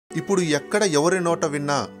ఇప్పుడు ఎక్కడ ఎవరి నోట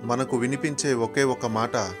విన్నా మనకు వినిపించే ఒకే ఒక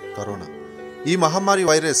మాట కరోనా. ఈ మహమ్మారి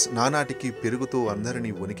వైరస్ నానాటికి పెరుగుతూ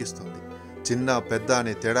అందరినీ వణికిస్తుంది. చిన్న పెద్ద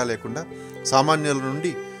అనే తేడా లేకుండా సామాన్యుల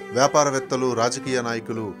నుండి వ్యాపారవేత్తలు, రాజకీయ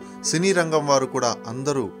నాయకులు, సినీ రంగం వారు కూడా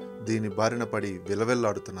అందరూ దీని బారిన పడి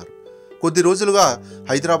విలవెల్లాడుతున్నారు. కొద్ది రోజులుగా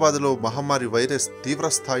హైదరాబాదులో మహమ్మారి వైరస్ తీవ్ర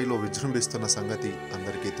స్థాయిలో విజృంభిస్తున్న సంగతి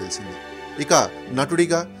అందరికీ తెలిసింది. ఇక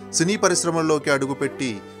నటుడిగా సినీ పరిశ్రమల్లోకి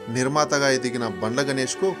అడుగుపెట్టి నిర్మాతగా ఎదిగిన బండ్ల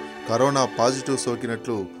గణేష్కు కరోనా పాజిటివ్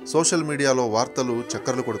సోకినట్లు సోషల్ మీడియాలో వార్తలు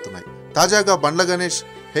చక్కర్లు కొడుతున్నాయి. తాజాగా బండ్ల గణేష్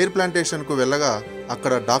హెయిర్ ప్లాంటేషన్కు వెళ్ళగా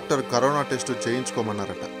అక్కడ డాక్టర్ కరోనా టెస్టు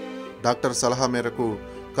చేయించుకోమన్నారట. డాక్టర్ సలహా మేరకు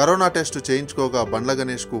కరోనా టెస్టు చేయించుకోగా బండ్ల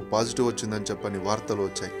గణేష్కు పాజిటివ్ వచ్చిందని చెప్పని వార్తలు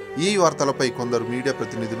వచ్చాయి. ఈ వార్తలపై కొందరు మీడియా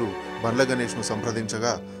ప్రతినిధులు బండ్ల గణేష్ను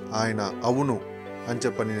సంప్రదించగా ఆయన అవును అని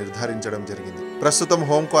చెప్పని నిర్ధారించడం జరిగింది. ప్రస్తుతం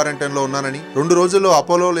హోమ్ క్వారంటైన్లో ఉన్నానని, 2 రోజుల్లో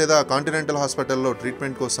అపోలో లేదా కాంటినెంటల్ హాస్పిటల్లో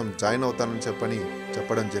ట్రీట్మెంట్ కోసం జాయిన్ అవుతానని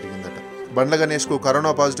చెప్పడం జరిగిందట. బండ్ల గణేష్కు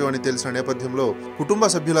కరోనా పాజిటివ్ అని తెలిసిన నేపథ్యంలో కుటుంబ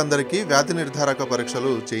సభ్యులందరికీ వ్యాధి నిర్ధారక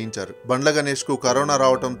పరీక్షలు చేయించారు. బండ్ల గణేష్కు కరోనా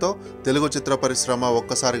రావడంతో తెలుగు చిత్ర పరిశ్రమ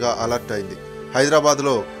ఒక్కసారిగా అలర్ట్ అయింది.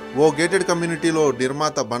 హైదరాబాద్లో ఓ గేటెడ్ కమ్యూనిటీలో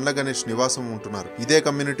నిర్మాత బండ్ల గణేష్ నివాసం ఉంటున్నారు. ఇదే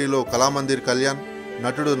కమ్యూనిటీలో కళామందిర్ కళ్యాణ్,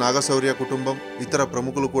 నటుడు నాగశౌర్య కుటుంబం, ఇతర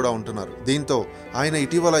ప్రముఖులు కూడా ఉంటున్నారు. దీంతో ఆయన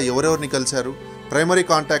ఇటీవల ఎవరెవరిని కలిశారు, ప్రైమరీ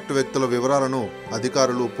కాంటాక్ట్ వ్యక్తుల వివరాలను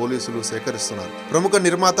అధికారులు, పోలీసులు సేకరిస్తున్నారు. ప్రముఖ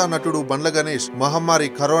నిర్మాత, నటుడు బండ్ల గణేష్ మహమ్మారి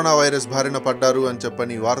కరోనా వైరస్ బారిన పడ్డారు అని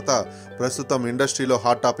చెప్పని వార్త ప్రస్తుతం ఇండస్ట్రీలో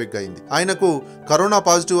హాట్ టాపిక్ అయింది. ఆయనకు కరోనా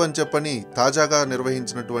పాజిటివ్ అని చెప్పని తాజాగా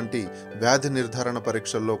నిర్వహించినటువంటి వ్యాధి నిర్ధారణ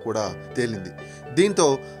పరీక్షల్లో కూడా తేలింది. దీంతో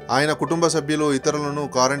ఆయన కుటుంబ సభ్యులు ఇతరులను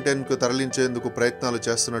క్వారంటైన్కు తరలించేందుకు ప్రయత్నాలు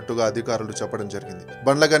చేస్తున్నట్టుగా అధికారులు చెప్పడం జరిగింది.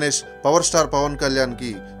 బండ్ల గణేష్ పవర్ స్టార్ పవన్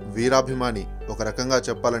కళ్యాణ్కి వీరాభిమాని, ఒక రకంగా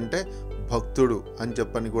చెప్పాలంటే భక్తుడు అని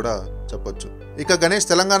చెప్పని కూడా చెప్పొచ్చు. ఇక గణేష్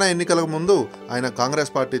తెలంగాణ ఎన్నికలకు ముందు ఆయన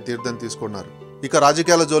కాంగ్రెస్ పార్టీ తీర్థం తీసుకున్నారు. ఇక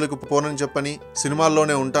రాజకీయాల జోలికి పోనని చెప్పని,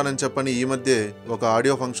 సినిమాల్లోనే ఉంటానని చెప్పని ఈ మధ్య ఒక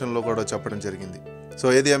ఆడియో ఫంక్షన్లో కూడా చెప్పడం జరిగింది. సో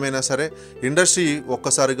ఏది ఏమైనా సరే ఇండస్ట్రీ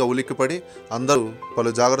ఒక్కసారిగా ఉలిక్కిపడి అందరూ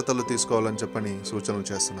పలు జాగ్రత్తలు తీసుకోవాలని చెప్పని సూచనలు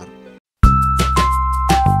చేస్తున్నారు.